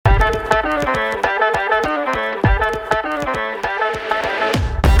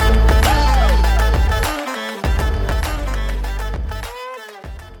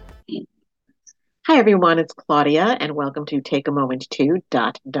everyone, it's Claudia, and welcome to Take a Moment to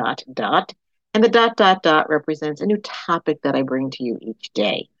dot dot dot. And the dot dot dot represents a new topic that I bring to you each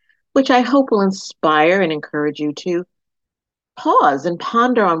day, which I hope will inspire and encourage you to pause and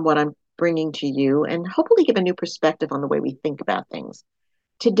ponder on what I'm bringing to you and hopefully give a new perspective on the way we think about things.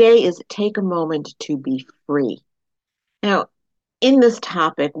 Today is Take a Moment to Be Free. Now, in this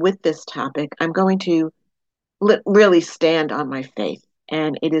topic, with this topic, I'm going to really stand on my faith.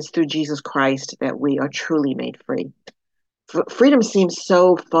 And it is through Jesus Christ that we are truly made free. Freedom seems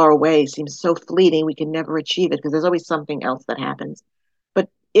so far away, seems so fleeting, we can never achieve it because there's always something else that happens. But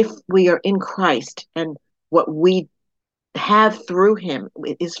if we are in Christ and what we have through him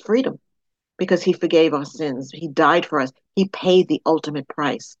is freedom because he forgave our sins, he died for us, he paid the ultimate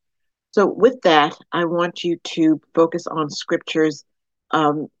price. So with that, I want you to focus on scriptures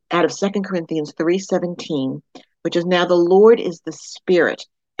out of 2 Corinthians 3:17, which is now the Lord is the Spirit,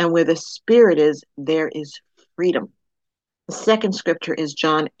 and where the Spirit is, there is freedom. The second scripture is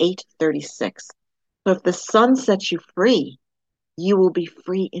John 8:36. So if the Son sets you free, you will be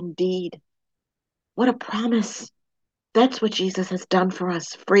free indeed. What a promise. That's what Jesus has done for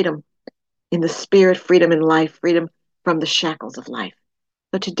us. Freedom in the Spirit, freedom in life, freedom from the shackles of life.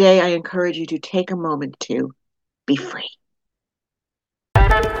 So today I encourage you to take a moment to be free.